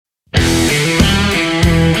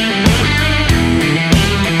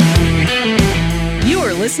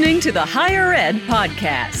to the Higher Ed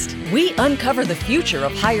Podcast. We uncover the future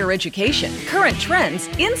of higher education, current trends,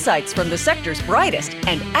 insights from the sector's brightest,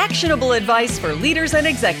 and actionable advice for leaders and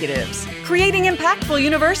executives. Creating impactful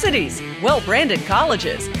universities, well-branded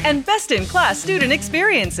colleges, and best-in-class student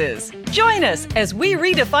experiences. Join us as we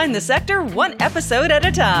redefine the sector one episode at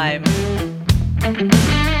a time.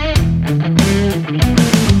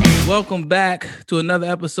 Welcome back to another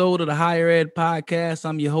episode of the Higher Ed Podcast.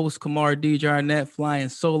 I'm your host, Kamar D. Jarnett, flying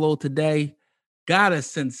solo today. Got a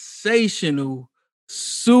sensational,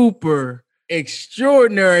 super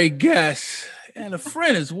extraordinary guest and a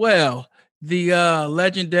friend as well, the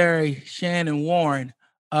legendary Shannon Warren.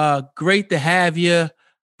 Great to have you.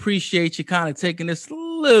 Appreciate you kind of taking this a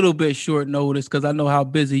little bit short notice because I know how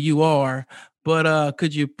busy you are. But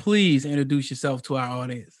could you please introduce yourself to our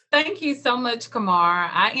audience? Thank you so much, Kamar.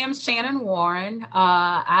 I am Shannon Warren.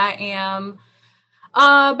 I am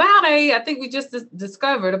I think we just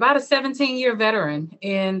discovered, about a 17-year veteran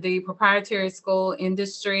in the proprietary school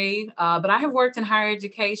industry. But I have worked in higher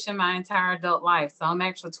education my entire adult life. So I'm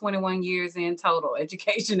actually 21 years in total.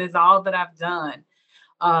 Education is all that I've done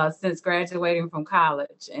since graduating from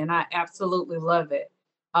college. And I absolutely love it.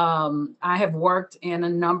 I have worked in a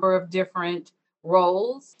number of different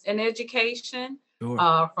roles in education.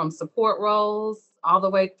 Sure. From support roles all the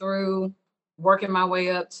way through working my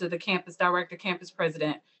way up to the campus director, campus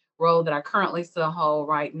president role that I currently still hold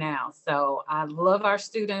right now. So I love our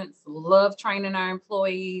students, love training our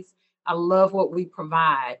employees. I love what we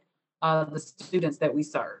provide the students that we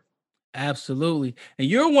serve. Absolutely. And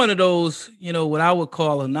you're one of those, what I would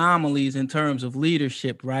call anomalies in terms of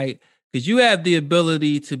leadership, right? Because you have the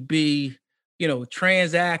ability to be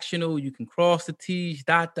transactional. You can cross the T's,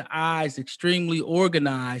 dot the I's, extremely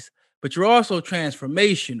organized, but you're also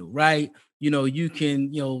transformational, right? You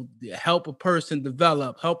can, help a person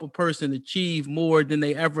develop, help a person achieve more than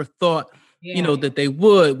they ever thought, that they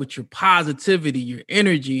would, with your positivity, your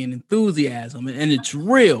energy and enthusiasm. And it's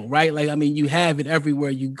real, right? You have it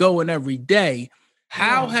everywhere you go and every day.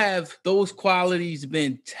 How have those qualities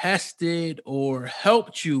been tested or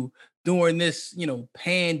helped you during this,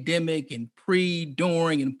 pandemic and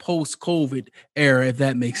during, and post-COVID era, if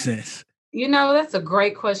that makes sense? That's a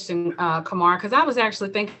great question, Kamar, because I was actually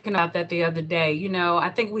thinking about that the other day. I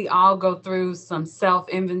think we all go through some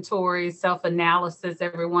self-inventory, self-analysis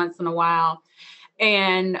every once in a while.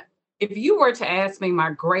 And if you were to ask me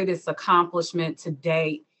my greatest accomplishment to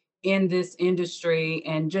date in this industry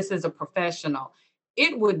and just as a professional,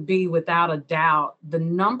 it would be, without a doubt, the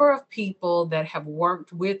number of people that have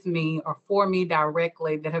worked with me or for me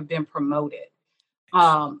directly that have been promoted.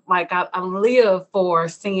 I live for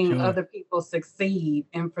seeing other people succeed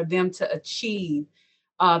and for them to achieve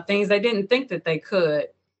things they didn't think that they could.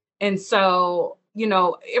 And so,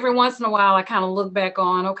 every once in a while, I kind of look back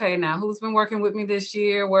on, okay, now who's been working with me this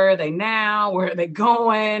year? Where are they now? Where are they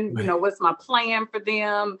going? Right. What's my plan for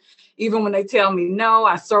them? Even when they tell me no,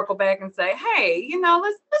 I circle back and say, hey,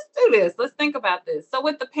 let's do this. Let's think about this. So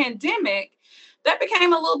with the pandemic, that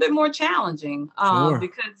became a little bit more challenging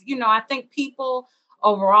because, I think people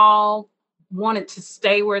overall wanted to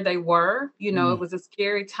stay where they were. It was a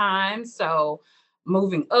scary time. So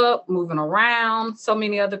moving up, moving around, so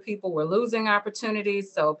many other people were losing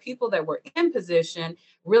opportunities. So people that were in position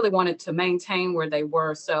really wanted to maintain where they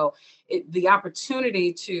were. So the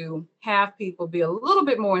opportunity to have people be a little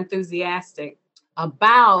bit more enthusiastic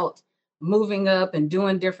about moving up and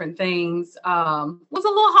doing different things was a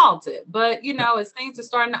little halted. But, as things are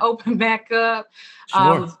starting to open back up,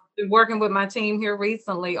 been working with my team here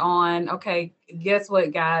recently on, okay, guess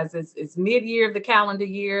what, guys? It's mid-year of the calendar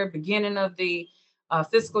year, beginning of the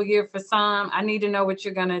fiscal year for some. I need to know what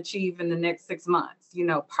you're going to achieve in the next 6 months,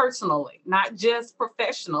 personally, not just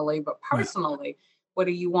professionally, but personally. What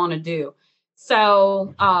do you want to do?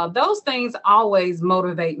 So those things always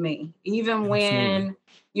motivate me, even when,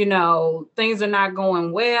 things are not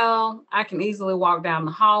going well. I can easily walk down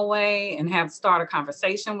the hallway and start a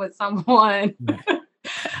conversation with someone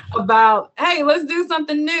about, hey, let's do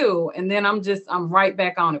something new. And then I'm right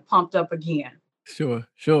back on it, pumped up again. Sure.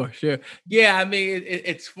 Yeah,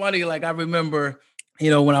 it's funny. Like, I remember,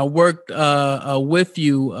 when I worked with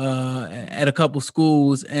you at a couple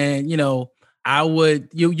schools, and I would,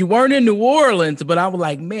 you weren't in New Orleans, but I was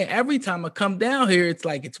like, man, every time I come down here, it's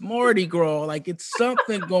like, it's Mardi Gras, like it's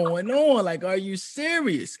something going on. Like, are you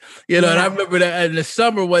serious? And I remember that in the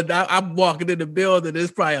summer when I'm walking in the building,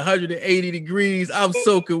 it's probably 180 degrees. I'm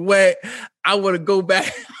soaking wet. I want to go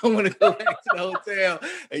back. I want to go back to the hotel,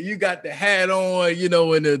 and you got the hat on, and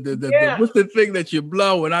the what's the thing that you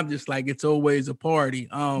blow? And I'm just like, it's always a party.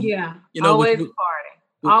 Always a party.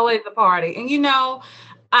 Always a party. And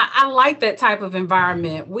I like that type of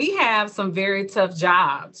environment. We have some very tough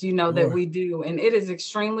jobs, that Sure. we do, and it is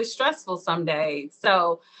extremely stressful some days.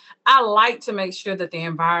 So I like to make sure that the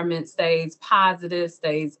environment stays positive,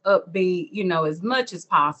 stays upbeat, as much as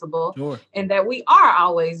possible, Sure. and that we are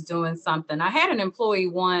always doing something. I had an employee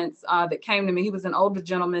once that came to me. He was an older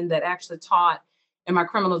gentleman that actually taught in my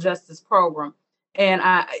criminal justice program. And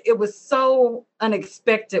it was so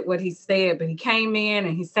unexpected what he said, but he came in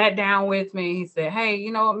and he sat down with me. He said, "Hey,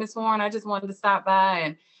 you know what, Miss Warren, I just wanted to stop by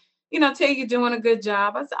and, tell you you're doing a good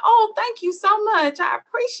job." I said, "Oh, thank you so much. I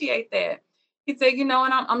appreciate that." He said, and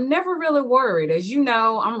I'm never really worried. As you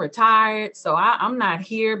know, I'm retired, so I'm not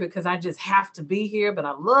here because I just have to be here, but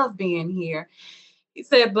I love being here. He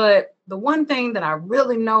said, but the one thing that I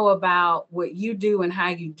really know about what you do and how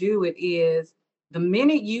you do it is the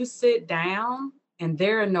minute you sit down and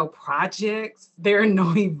there are no projects, there are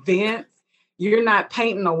no events, you're not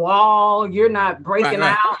painting a wall, you're not Right. breaking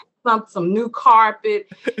Right. out some new carpet.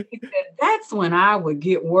 He said, that's when I would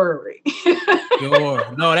get worried.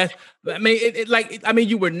 Sure. No, I mean,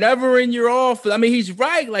 you were never in your office. I mean, he's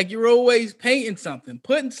right. Like, you're always painting something,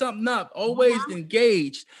 putting something up, always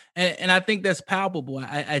engaged. And I think that's palpable.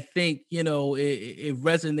 I think, it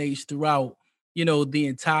resonates throughout, the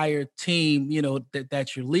entire team,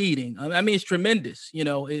 that you're leading. I mean, it's tremendous. It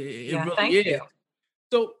Yeah, really thank you. is.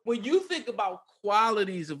 So when you think about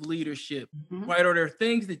qualities of leadership, Mhm. right, are there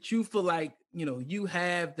things that you feel like, you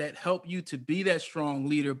have that help you to be that strong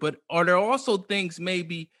leader, but are there also things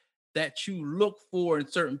maybe that you look for in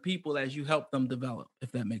certain people as you help them develop,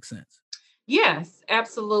 if that makes sense? Yes,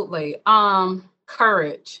 absolutely.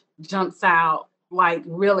 Courage jumps out like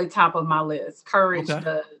really top of my list. Courage Okay.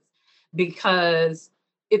 does, because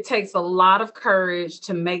it takes a lot of courage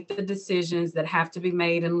to make the decisions that have to be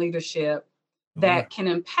made in leadership Sure. that can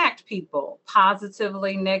impact people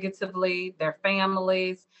positively, negatively, their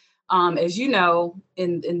families. As you know,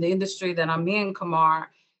 in the industry that I'm in, Kamar,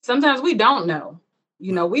 sometimes we don't know.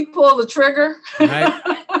 We pull the trigger Right.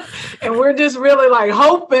 and we're just really like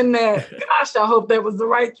hoping that, gosh, I hope that was the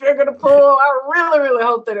right trigger to pull. I really, really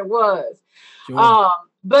hope that it was. Sure. Um,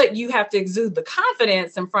 but you have to exude the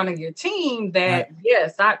confidence in front of your team Right. that,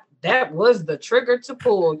 yes, that was the trigger to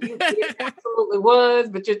pull. It absolutely was,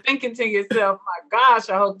 but you're thinking to yourself, my gosh,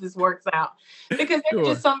 I hope this works out. Because there's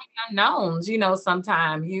just Sure. so many unknowns,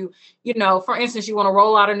 sometimes for instance, you want to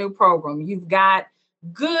roll out a new program. You've got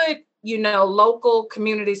good, local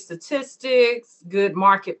community statistics, good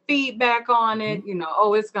market feedback on it, Mhm.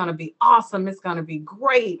 oh, it's going to be awesome. It's going to be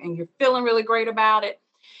great. And you're feeling really great about it.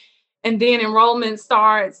 And then enrollment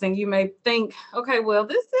starts, and you may think, okay, well,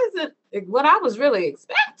 this isn't what I was really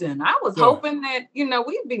expecting. I was Sure. hoping that,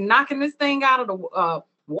 we'd be knocking this thing out of the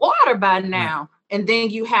water by Right. now. And then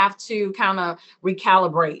you have to kind of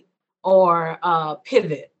recalibrate or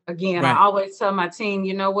pivot. Again, I Right. always tell my team,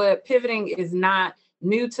 you know what, pivoting is not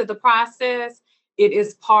new to the process. It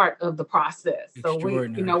is part of the process. So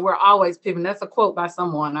Extraordinary. we're always pivoting. That's a quote by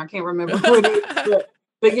someone. I can't remember who it is, but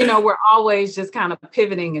we're always just kind of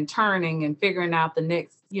pivoting and turning and figuring out the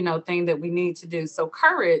next thing that we need to do. So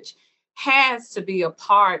courage has to be a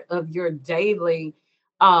part of your daily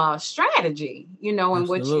strategy, and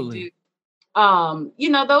what you do.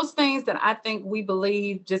 Absolutely. Those things that I think we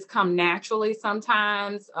believe just come naturally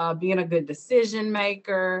sometimes, being a good decision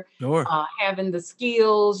maker, Sure. having the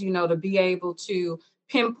skills, to be able to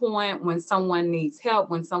pinpoint when someone needs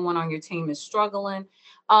help, when someone on your team is struggling.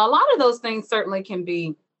 A lot of those things certainly can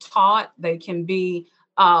be taught. They can be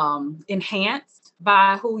enhanced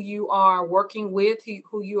by who you are working with,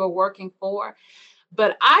 who you are working for.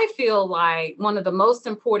 But I feel like one of the most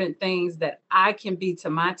important things that I can be to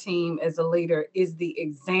my team as a leader is the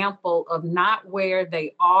example of not where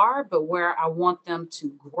they are, but where I want them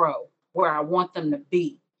to grow, where I want them to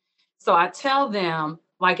be. So I tell them,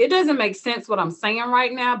 like, it doesn't make sense what I'm saying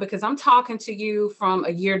right now because I'm talking to you from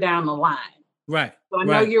a year down the line. Right. So I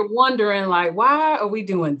know Right. you're wondering, like, why are we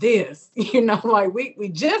doing this? Like we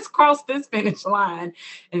just crossed this finish line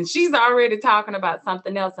and she's already talking about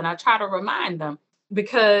something else. And I try to remind them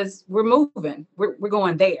because we're moving, we're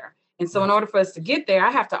going there. And so in Yes. order for us to get there,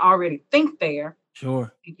 I have to already think there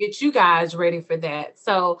Sure. and get you guys ready for that.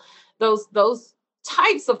 So those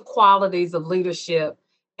types of qualities of leadership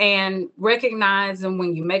and recognizing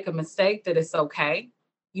when you make a mistake that it's okay,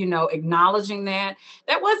 acknowledging that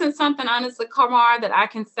wasn't something honestly, Kamar, that I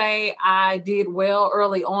can say I did well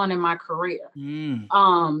early on in my career. Mm.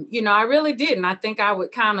 I really didn't. I think I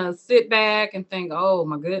would kind of sit back and think, oh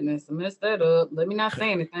my goodness, I messed that up. Let me not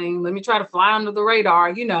say anything. Let me try to fly under the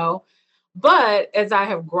radar. But as I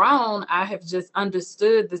have grown, I have just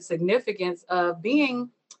understood the significance of being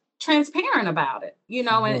transparent about it, and,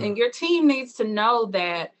 Sure. and your team needs to know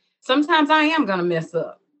that sometimes I am going to mess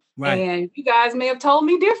up. Right. And you guys may have told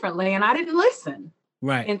me differently and I didn't listen.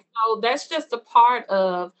 Right. And so that's just a part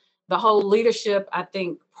of the whole leadership, I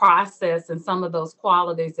think, process and some of those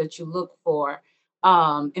qualities that you look for,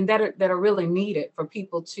 and that are really needed for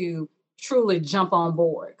people to truly jump on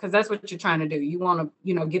board, because that's what you're trying to do. You want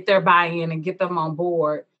to, get their buy-in and get them on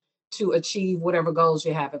board to achieve whatever goals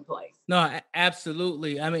you have in place. No,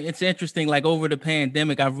 absolutely. I mean, it's interesting. Like over the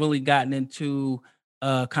pandemic, I've really gotten into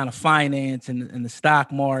kind of finance and the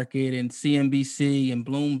stock market and CNBC and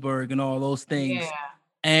Bloomberg and all those things. Yeah.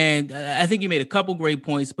 And I think you made a couple great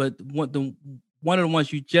points, but one of the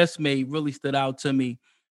ones you just made really stood out to me.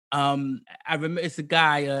 I remember it's a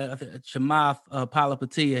guy, Chamath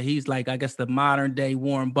Palihapitiya. He's like, I guess, the modern day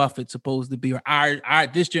Warren Buffett, supposed to be, or our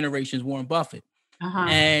this generation's Warren Buffett. Uh-huh.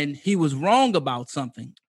 And he was wrong about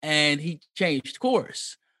something, and he changed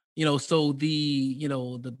course. So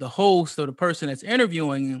the host or the person that's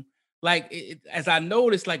interviewing him, like as I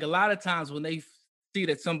noticed, like a lot of times when they see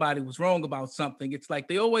that somebody was wrong about something, it's like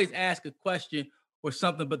they always ask a question or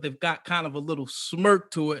something, but they've got kind of a little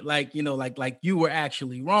smirk to it, like like you were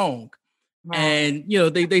actually wrong. Right.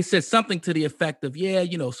 And they said something to the effect of, yeah,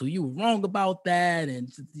 so you were wrong about that, and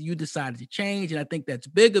you decided to change, and I think that's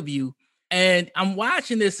big of you. And I'm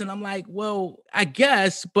watching this and I'm like, well, I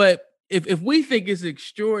guess, but if we think it's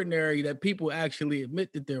extraordinary that people actually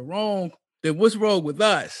admit that they're wrong, then what's wrong with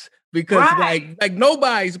us? Because Right. like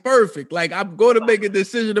nobody's perfect. Like, I'm going to make a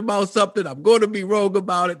decision about something, I'm going to be wrong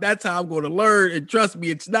about it. That's how I'm going to learn. And trust me,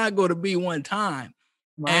 it's not going to be one time.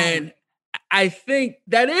 Right. And I think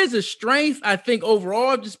that is a strength, I think,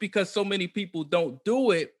 overall, just because so many people don't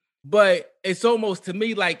do it. But it's almost, to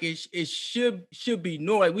me, like it should be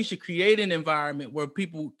normal. Like, we should create an environment where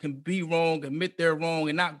people can be wrong, admit they're wrong,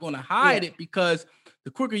 and not going to hide Yeah. it, because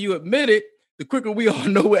the quicker you admit it, the quicker we all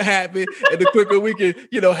know what happened, and the quicker we can,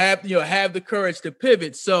 have the courage to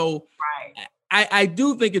pivot. So Right. I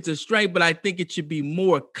do think it's a strength, but I think it should be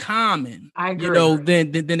more common, I agree.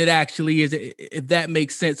 than it actually is, if that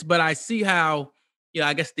makes sense. But I see how,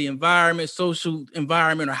 I guess the environment, social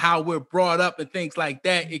environment, or how we're brought up and things like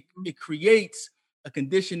that, it creates a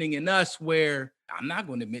conditioning in us where I'm not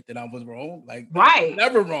going to admit that I was wrong. Like, Right.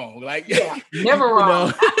 never wrong. Like, Yeah. Never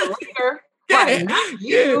wrong. Not the leader. Right. Not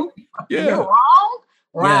yeah, you. You're yeah, wrong.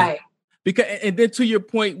 yeah. Right. Because, and then to your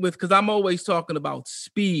point, because I'm always talking about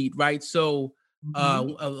speed, right? So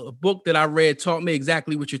Mhm. a book that I read taught me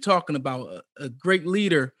exactly what you're talking about. A great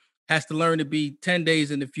leader has to learn to be 10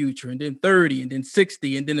 days in the future, and then 30, and then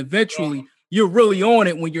 60, and then Yeah. eventually you're really on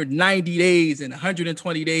it when you're 90 days and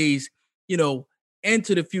 120 days, you know,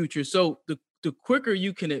 into the future. So the quicker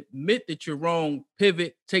you can admit that you're wrong,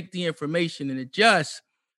 pivot, take the information and adjust,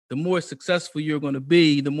 the more successful you're going to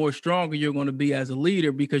be, the more stronger you're going to be as a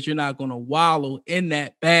leader, because you're not going to wallow in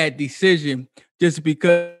that bad decision just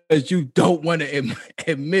because you don't want to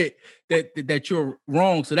admit that you're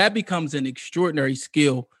wrong. So that becomes an extraordinary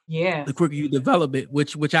skill the Yes. quicker you develop it,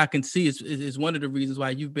 which I can see is one of the reasons why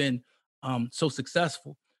you've been so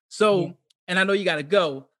successful. Yeah. So, and I know you got to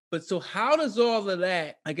go, but so how does all of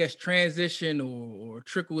that, I guess, transition or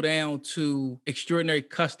trickle down to extraordinary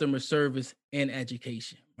customer service and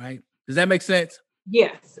education, right? Does that make sense?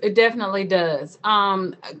 Yes, it definitely does.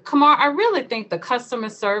 Kamar, I really think the customer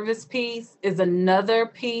service piece is another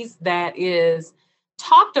piece that is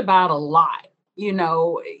talked about a lot.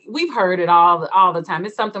 We've heard it all the time.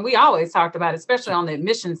 It's something we always talked about, especially Sure. on the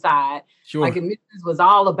admission side. Like, Sure. admissions was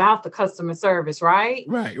all about the customer service, right?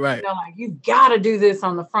 Right, right. Like, you've got to do this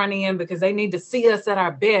on the front end because they need to see us at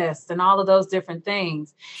our best and all of those different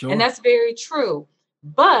things. And Sure. that's very true.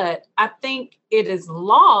 But I think it is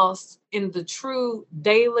lost in the true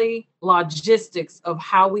daily logistics of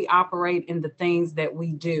how we operate in the things that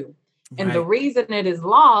we do. And the Right. reason it is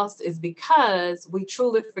lost is because we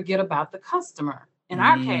truly forget about the customer. In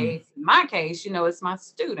our Mm, case, in my case, it's my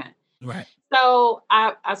student. right. So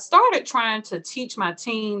I started trying to teach my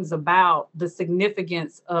teams about the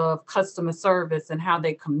significance of customer service and how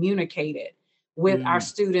they communicate it with our Mm,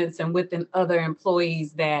 students and within other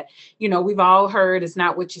employees, that, we've all heard it's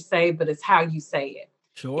not what you say, but it's how you say it.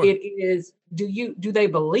 sure. It is, do they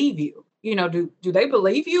believe you? Do they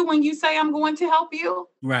believe you when you say I'm going to help you?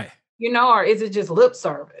 Right. Or is it just lip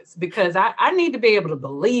service? Because I need to be able to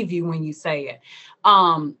believe you when you say it.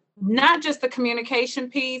 Not just the communication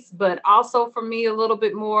piece, but also for me a little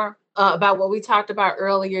bit more about what we talked about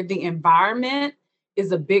earlier. The environment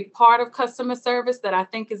is a big part of customer service that I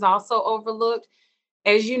think is also overlooked.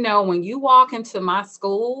 As you know, when you walk into my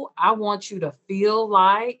school, I want you to feel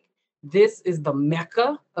like this is the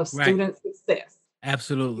mecca of Right. student success.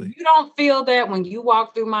 Absolutely. If you don't feel that when you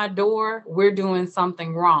walk through my door, we're doing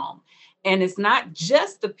something wrong. And it's not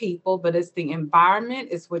just the people, but it's the environment,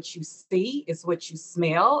 it's what you see, it's what you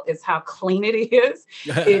smell, it's how clean it is.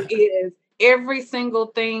 It is every single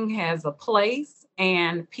thing has a place,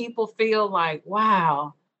 and people feel like,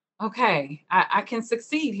 wow, okay, I can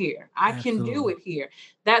succeed here. I can do Absolutely. it here.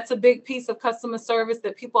 That's a big piece of customer service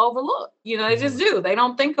that people overlook. They just Sure. do. They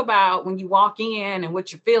don't think about when you walk in and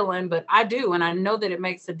what you're feeling, but I do. And I know that it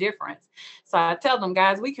makes a difference. So I tell them,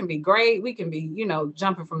 guys, we can be great. We can be,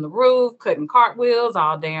 jumping from the roof, cutting cartwheels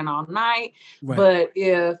all day and all night. Right. But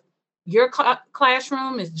if your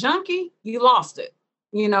classroom is junky, you lost it.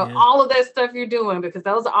 Yeah. All of that stuff you're doing, because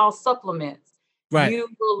those are all supplements, Right. you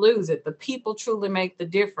will lose it. The people truly make the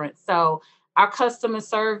difference. So our customer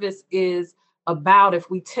service is about, if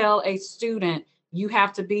we tell a student, you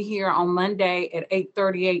have to be here on Monday at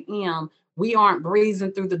 8:30 a.m., we aren't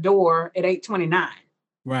breezing through the door at 8:29.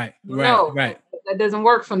 Right. No, Right. that doesn't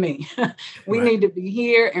work for me. We Right. need to be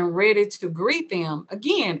here and ready to greet them.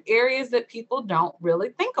 Again, areas that people don't really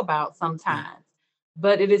think about Yeah. sometimes,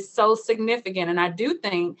 but it is so significant. And I do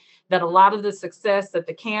think that a lot of the success that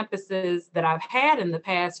the campuses that I've had in the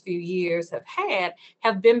past few years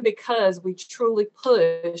have been because we truly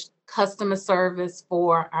pushed customer service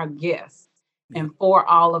for our guests Yeah. and for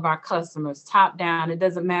all of our customers, top down. It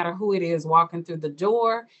doesn't matter who it is walking through the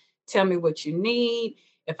door. Tell me what you need.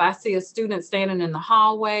 If I see a student standing in the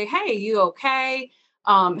hallway, hey, you okay?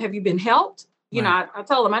 Have you been helped? Right. I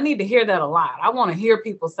tell them I need to hear that a lot. I want to hear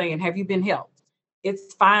people saying, have you been helped?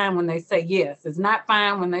 It's fine when they say yes. It's not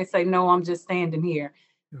fine when they say, no, I'm just standing here.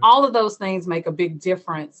 All of those things make a big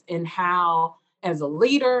difference in how, as a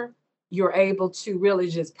leader, you're able to really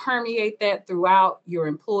just permeate that throughout your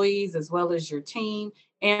employees as well as your team,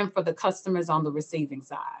 and for the customers on the receiving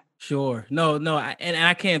side. Sure. No, no. And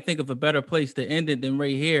I can't think of a better place to end it than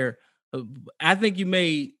right here. I think you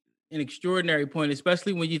made an extraordinary point,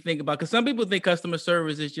 especially when you think about, because some people think customer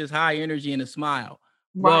service is just high energy and a smile.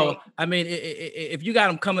 Right. Well, I mean, if you got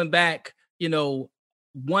them coming back,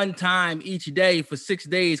 one time each day for 6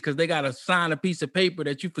 days because they got to sign a piece of paper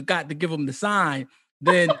that you forgot to give them to sign,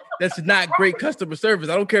 then that's not great customer service.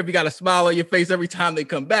 I don't care if you got a smile on your face every time they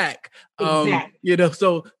come back. Exactly.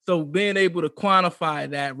 So being able to quantify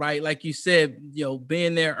that, right? Like you said,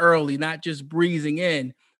 being there early, not just breezing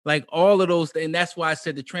in, like all of those. And that's why I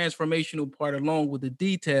said the transformational part along with the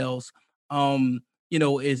details,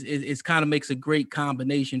 is kind of makes a great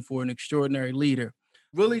combination for an extraordinary leader.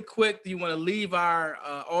 Really quick, do you want to leave our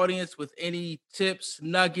audience with any tips,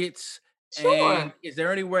 nuggets? And Sure. is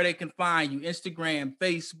there anywhere they can find you? Instagram,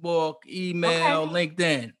 Facebook, Okay. email,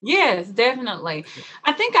 LinkedIn? Yes, definitely.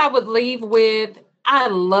 I think I would leave with, I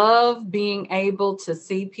love being able to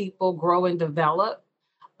see people grow and develop.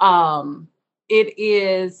 Um, it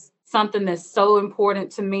is something that's so important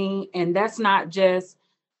to me. And that's not just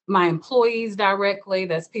my employees directly,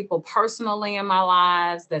 that's people personally in my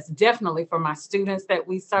lives, that's definitely for my students that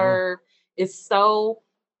we Sure. serve. It's so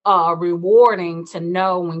rewarding to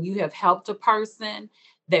know when you have helped a person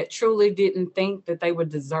that truly didn't think that they were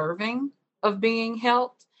deserving of being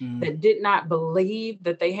helped, Mm, that did not believe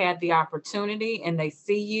that they had the opportunity, and they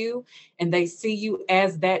see you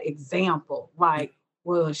as that example. yeah, Like,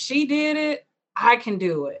 well, if she did it, I can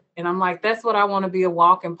do it. And I'm like, that's what I want to be a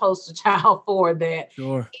walking poster child for, that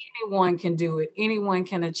sure. anyone can do it. Anyone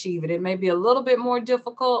can achieve it. It may be a little bit more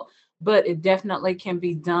difficult, but it definitely can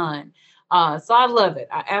be done. So I love it.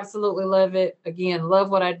 I absolutely love it. Again, love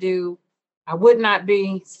what I do. I would not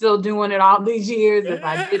be still doing it all these years if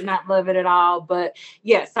I did not love it at all. But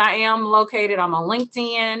yes, I am located. I'm on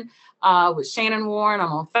LinkedIn with Shannon Warren.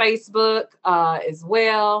 I'm on Facebook as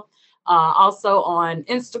well. Also on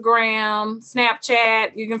Instagram,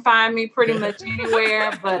 Snapchat. You can find me pretty much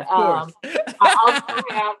anywhere. But Of course.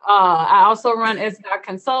 I also run S.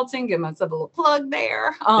 Consulting. Give myself a little plug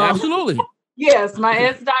there. Absolutely. Yes, my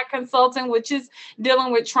S. Consulting, which is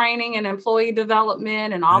dealing with training and employee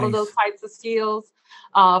development and all of those Nice. types of skills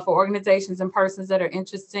for organizations and persons that are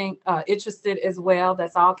interested as well.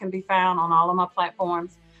 That's all can be found on all of my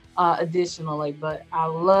platforms. Additionally, but I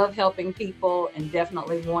love helping people and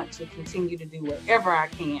definitely want to continue to do whatever I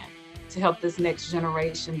can to help this next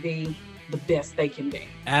generation be the best they can be.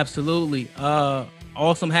 Absolutely.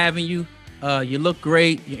 Awesome having you. You look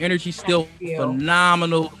great. Your energy's still Thank you.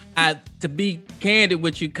 phenomenal. To be candid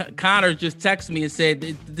with you, Connor just texted me and said,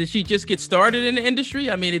 did she just get started in the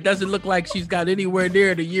industry? I mean, it doesn't look like she's got anywhere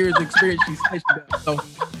near the years of experience she said she does. So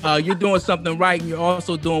you're doing something right, and you're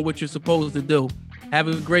also doing what you're supposed to do. Have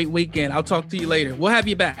a great weekend. I'll talk to you later. We'll have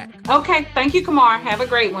you back. Okay. Thank you, Kamar. Have a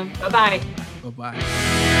great one. Bye-bye. Bye-bye.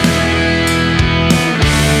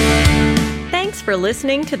 Thanks for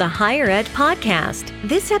listening to the Higher Ed Podcast.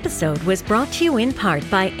 This episode was brought to you in part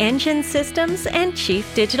by Engine Systems and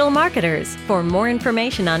Chief Digital Marketers. For more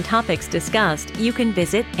information on topics discussed, you can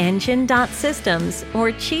visit engine.systems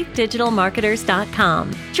or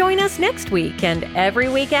chiefdigitalmarketers.com. Join us next week and every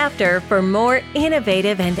week after for more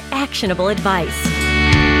innovative and actionable advice.